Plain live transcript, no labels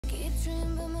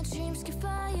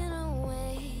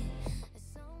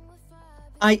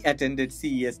I attended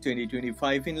CES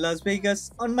 2025 in Las Vegas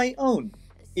on my own,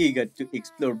 eager to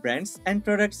explore brands and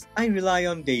products I rely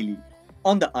on daily.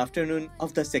 On the afternoon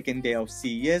of the second day of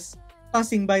CES,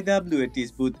 passing by the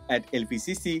BLUETTI's booth at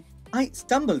LPCC, I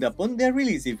stumbled upon their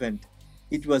release event.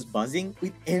 It was buzzing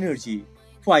with energy.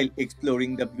 While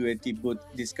exploring the BLUETTI booth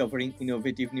discovering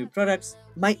innovative new products,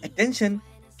 my attention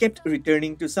kept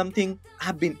returning to something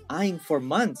I've been eyeing for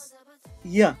months.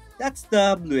 Yeah, that's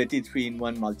the BLUETTI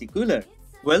 3-in-1 multi-cooler.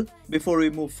 Well, before we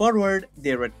move forward,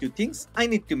 there are two things I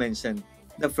need to mention.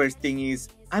 The first thing is,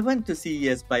 I went to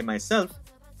CES by myself.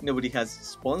 Nobody has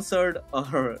sponsored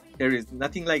or there is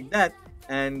nothing like that.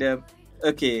 And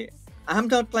okay, I'm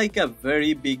not like a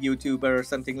very big YouTuber or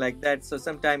something like that, so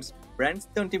sometimes brands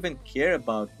don't even care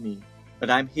about me. But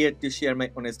I'm here to share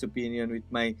my honest opinion with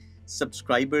my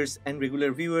subscribers and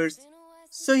regular viewers.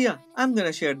 So yeah, I'm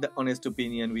gonna share the honest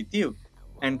opinion with you.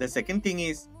 And the second thing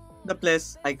is, the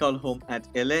place I call home at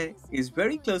LA is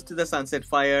very close to the Sunset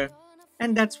Fire,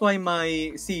 and that's why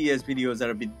my CES videos are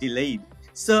a bit delayed.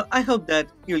 So I hope that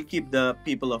you'll keep the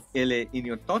people of LA in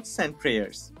your thoughts and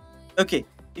prayers. Okay,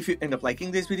 if you end up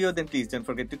liking this video, then please don't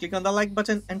forget to click on the like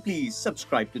button and please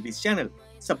subscribe to this channel.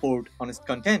 Support honest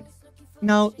content.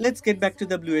 Now let's get back to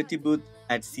the BLUETTI booth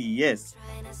at CES.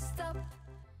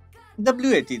 The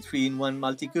BLUETTI 3-in-1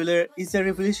 multi-cooler is a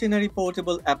revolutionary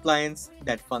portable appliance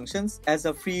that functions as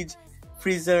a fridge,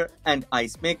 freezer, and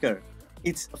ice maker.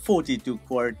 Its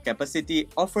 42-quart capacity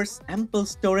offers ample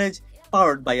storage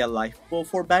powered by a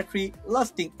LiFePO4 battery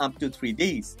lasting up to 3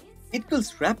 days. It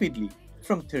cools rapidly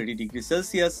from 30 degrees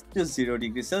Celsius to 0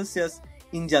 degrees Celsius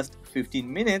in just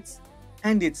 15 minutes,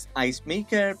 and its ice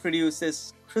maker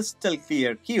produces crystal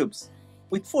clear cubes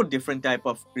with 4 different types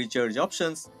of recharge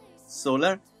options: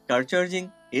 solar, car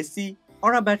charging, AC,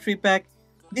 or a battery pack.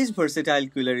 This versatile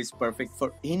cooler is perfect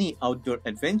for any outdoor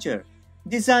adventure.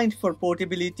 Designed for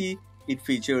portability, it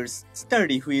features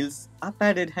sturdy wheels, a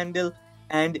padded handle,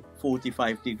 and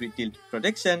 45-degree tilt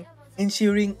protection,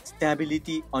 ensuring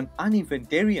stability on uneven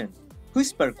terrain.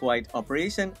 Whisper quiet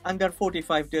operation under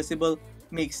 45 decibel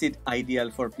makes it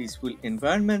ideal for peaceful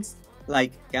environments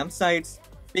like campsites,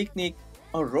 picnic,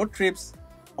 or road trips,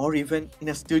 or even in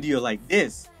a studio like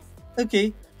this.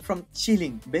 Okay, from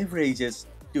chilling beverages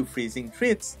to freezing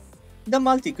treats, the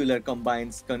multi-cooler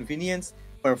combines convenience,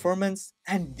 performance,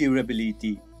 and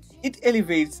durability. It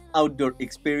elevates outdoor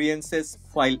experiences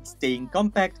while staying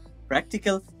compact,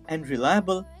 practical, and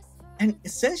reliable, an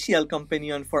essential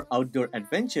companion for outdoor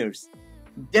adventures.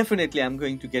 Definitely I'm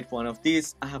going to get one of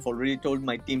these. I have already told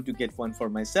my team to get one for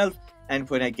myself, and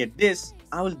when I get this,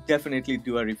 I will definitely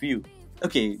do a review.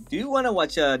 Okay, do you want to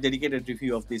watch a dedicated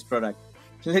review of this product?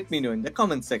 Let me know in the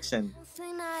comment section.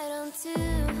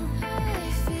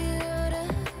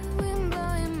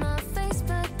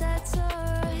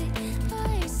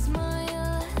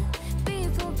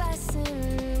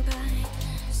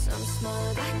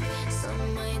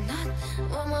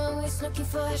 Looking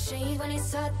for a shade when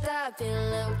it's hot, I've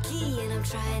been low key and I'm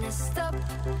trying to stop.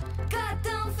 God,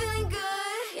 I'm feeling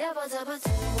good. Yeah, but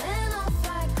when off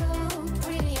I go,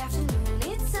 pretty afternoon,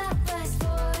 it's a fast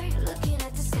forward. Looking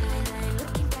at the skyline,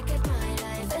 looking back at my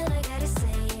life, and I gotta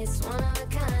say it's one of a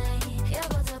kind. Yeah,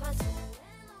 but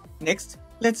next,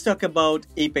 let's talk about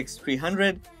Apex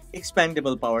 300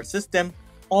 Expandable Power System,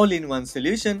 all-in-one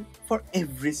solution for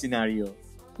every scenario.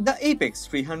 The Apex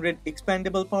 300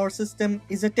 Expandable Power System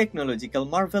is a technological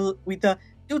marvel with a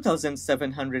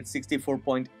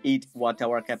 2764.8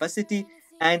 watt-hour capacity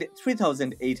and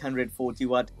 3840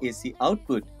 watt AC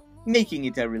output, making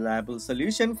it a reliable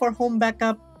solution for home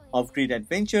backup, off-grid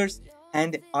adventures,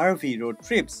 and RV road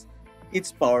trips.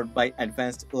 It's powered by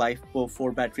advanced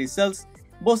LiFePO4 battery cells,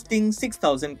 boasting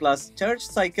 6000 plus charge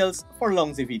cycles for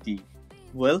longevity.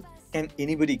 Well, can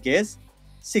anybody guess?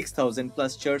 6000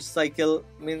 plus charge cycle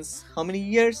means how many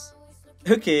years?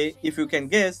 Okay, if you can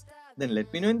guess, then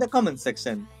let me know in the comment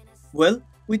section. Well,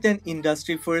 with an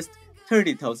industry first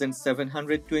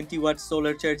 30,720 watt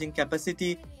solar charging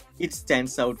capacity, it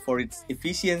stands out for its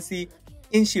efficiency,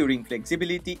 ensuring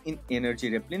flexibility in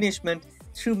energy replenishment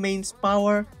through mains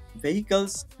power,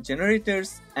 vehicles,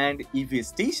 generators, and EV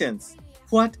stations.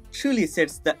 What truly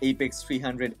sets the Apex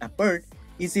 300 apart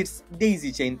is its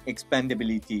daisy chain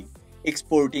expandability,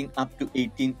 exporting up to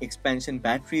 18 expansion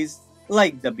batteries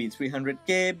like the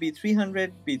B300K,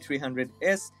 B300,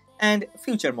 B300S, and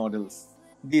future models.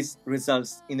 This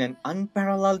results in an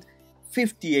unparalleled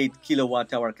 58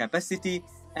 kWh capacity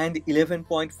and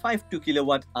 11.52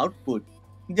 kilowatt output,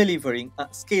 delivering a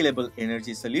scalable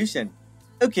energy solution.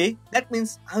 Okay, that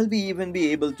means I'll even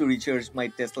be able to recharge my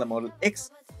Tesla Model X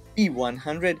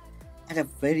P100 at a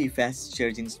very fast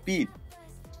charging speed.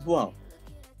 Wow,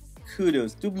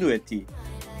 kudos to BLUETTI.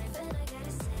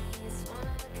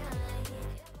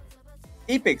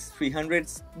 Apex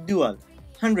 300's dual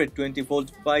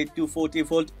 120V by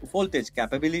 240V voltage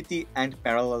capability and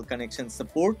parallel connection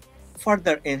support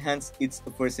further enhance its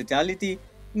versatility,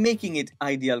 making it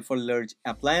ideal for large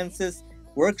appliances,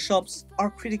 workshops,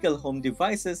 or critical home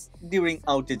devices during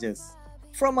outages.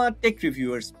 From a tech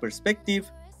reviewer's perspective,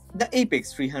 the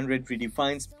Apex 300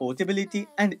 redefines portability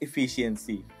and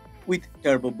efficiency. With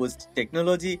Turbo Boost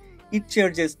technology, it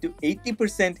charges to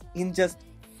 80% in just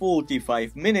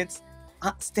 45 minutes,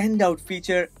 a standout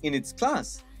feature in its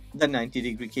class. The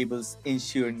 90-degree cables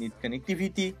ensure neat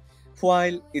connectivity,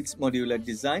 while its modular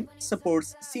design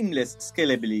supports seamless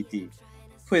scalability.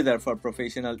 Whether for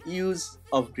professional use,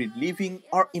 off-grid living,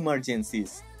 or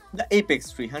emergencies, the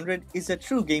Apex 300 is a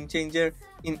true game-changer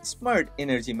in smart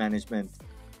energy management.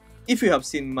 If you have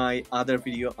seen my other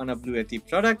video on a BLUETTI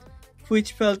product,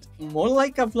 which felt more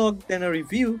like a vlog than a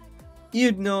review,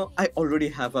 you'd know I already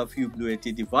have a few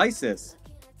BLUETTI devices.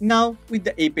 Now, with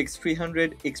the Apex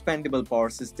 300 Expandable Power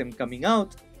System coming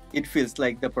out, it feels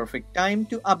like the perfect time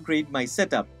to upgrade my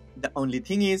setup. The only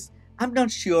thing is, I'm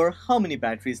not sure how many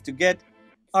batteries to get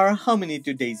or how many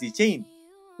to daisy chain.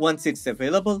 Once it's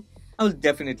available, I'll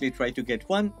definitely try to get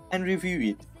one and review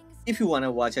it. If you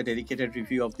wanna watch a dedicated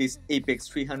review of this Apex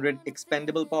 300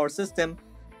 Expandable Power System,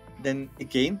 then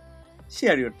again,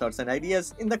 share your thoughts and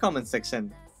ideas in the comment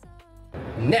section.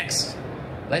 Next,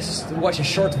 let's watch a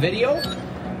short video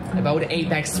about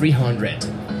Apex 300.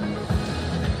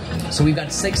 So we've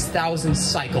got 6,000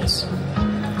 cycles.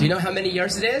 Do you know how many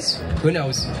years it is? Who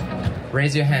knows?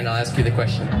 Raise your hand, I'll ask you the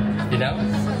question. You know?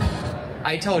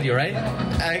 I told you, right?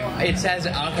 It says,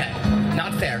 okay,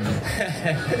 not fair.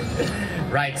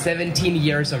 Right, 17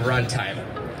 years of runtime.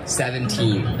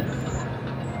 17.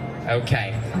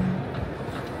 Okay.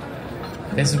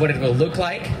 This is what it will look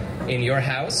like in your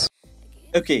house.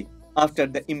 Okay, after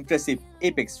the impressive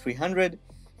Apex 300,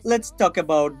 let's talk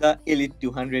about the Elite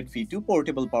 200 V2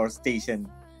 portable power station.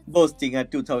 Boasting a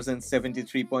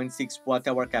 2073.6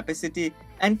 watt-hour capacity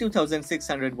and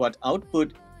 2600 watt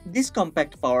output, this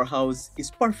compact powerhouse is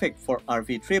perfect for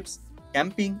RV trips,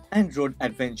 camping, and road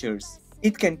adventures.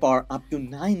 It can power up to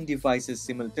 9 devices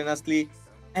simultaneously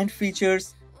and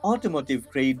features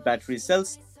automotive-grade battery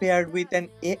cells paired with an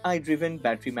AI-driven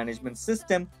battery management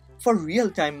system for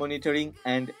real-time monitoring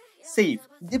and safe,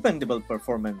 dependable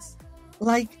performance.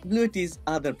 Like BLUETTI's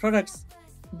other products,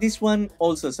 this one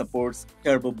also supports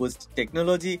Turbo Boost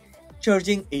technology,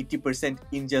 charging 80%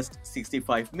 in just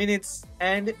 65 minutes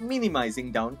and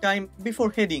minimizing downtime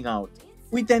before heading out.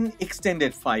 With an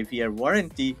extended 5-year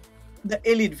warranty, the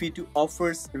Elite V2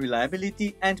 offers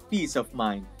reliability and peace of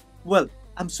mind. Well,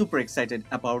 I'm super excited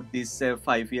about this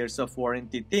 5 years of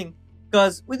warranty thing,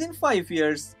 because within 5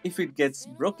 years, if it gets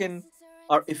broken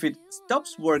or if it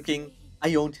stops working,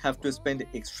 I won't have to spend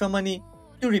extra money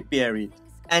to repair it.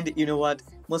 And you know what?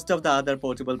 Most of the other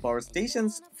portable power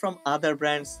stations from other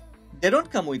brands, they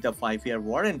don't come with a 5-year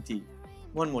warranty.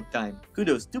 One more time,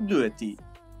 kudos to BLUETTI.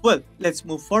 Well, let's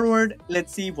move forward.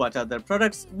 Let's see what other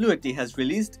products BLUETTI has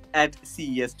released at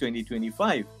CES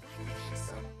 2025.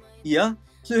 Yeah,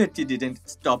 BLUETTI didn't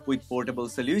stop with portable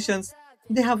solutions.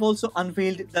 They have also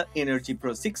unveiled the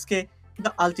EnergyPro 6K,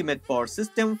 the ultimate power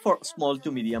system for small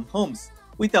to medium homes.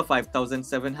 With a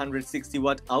 5760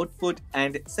 watt output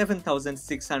and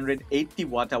 7680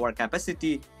 watt-hour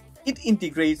capacity, it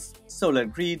integrates solar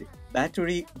grid,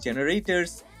 battery,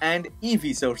 generators, and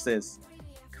EV sources.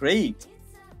 Great!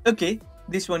 Okay,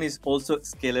 this one is also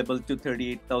scalable to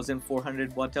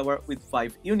 38,400 watt-hour with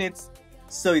 5 units,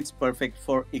 so it's perfect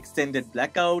for extended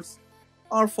blackouts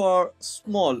or for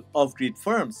small off-grid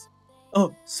firms.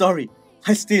 Oh, sorry,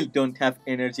 I still don't have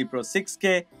EnergyPro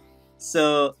 6K,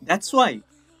 so that's why.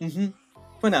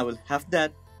 When I will have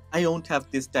that, I won't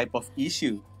have this type of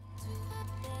issue.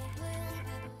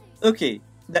 Okay,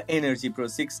 the EnergyPro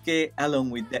 6K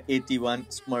along with the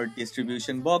AT1 smart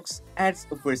distribution box adds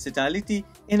versatility,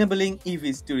 enabling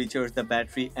EVs to recharge the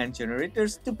battery and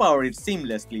generators to power it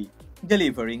seamlessly,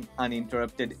 delivering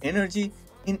uninterrupted energy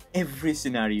in every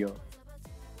scenario.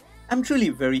 I'm truly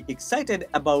very excited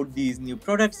about these new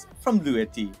products from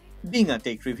BLUETTI. Being a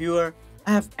tech reviewer,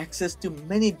 I have access to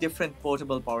many different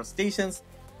portable power stations,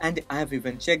 and I have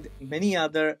even checked many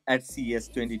other at CES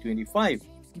 2025.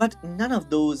 But none of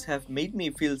those have made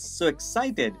me feel so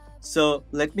excited. So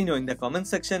let me know in the comment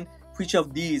section which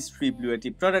of these 3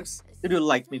 BLUETTI products would you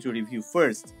like me to review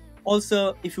first.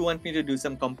 Also, if you want me to do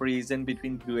some comparison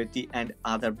between BLUETTI and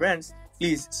other brands,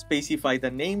 Please specify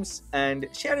the names and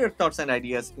share your thoughts and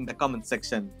ideas in the comment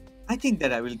section. I think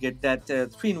that I will get that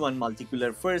 3-in-1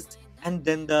 multi-cooler first and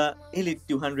then the Elite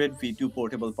 200 V2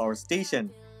 portable power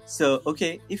station. So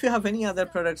okay, if you have any other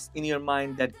products in your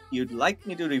mind that you'd like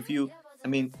me to review,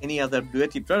 any other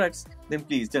BLUETTI products, then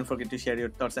please don't forget to share your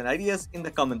thoughts and ideas in the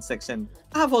comment section.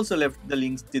 I have also left the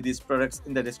links to these products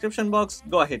in the description box.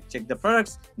 Go ahead, check the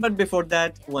products. But before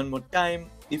that, one more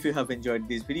time, if you have enjoyed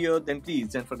this video, then please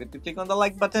don't forget to click on the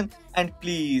like button and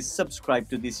please subscribe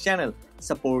to this channel.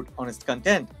 Support honest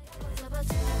content.